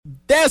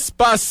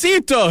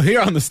Despacito here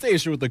on the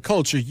station with the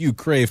culture you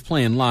crave,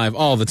 playing live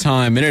all the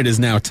time. And it is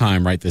now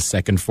time right this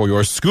second for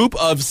your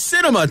scoop of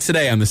cinema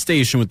today on the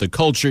station with the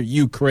culture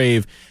you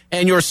crave.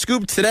 And your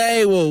scoop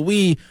today, well,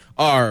 we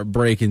are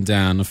breaking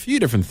down a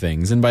few different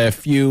things. And by a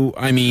few,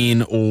 I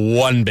mean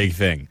one big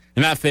thing.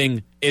 And that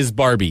thing is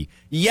Barbie.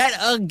 Yet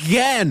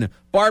again,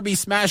 Barbie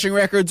smashing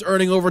records,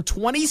 earning over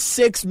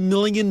 $26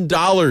 million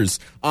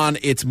on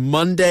its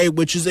Monday,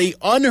 which is a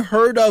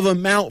unheard of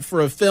amount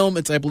for a film.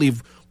 It's, I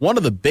believe, one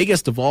of the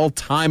biggest of all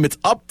time. It's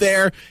up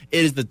there.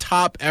 It is the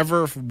top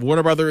ever for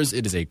Warner Brothers.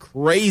 It is a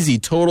crazy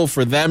total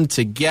for them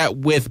to get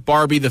with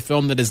Barbie, the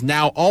film that is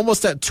now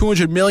almost at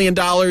 $200 million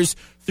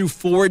through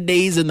 4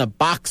 days in the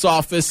box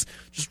office.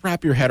 Just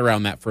wrap your head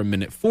around that for a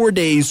minute. 4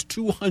 days,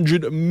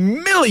 $200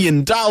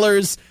 million.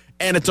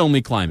 And it's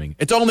only climbing.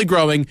 It's only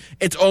growing.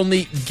 It's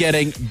only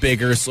getting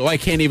bigger. So I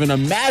can't even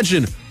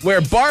imagine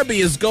where Barbie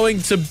is going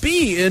to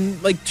be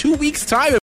in like 2 weeks' time.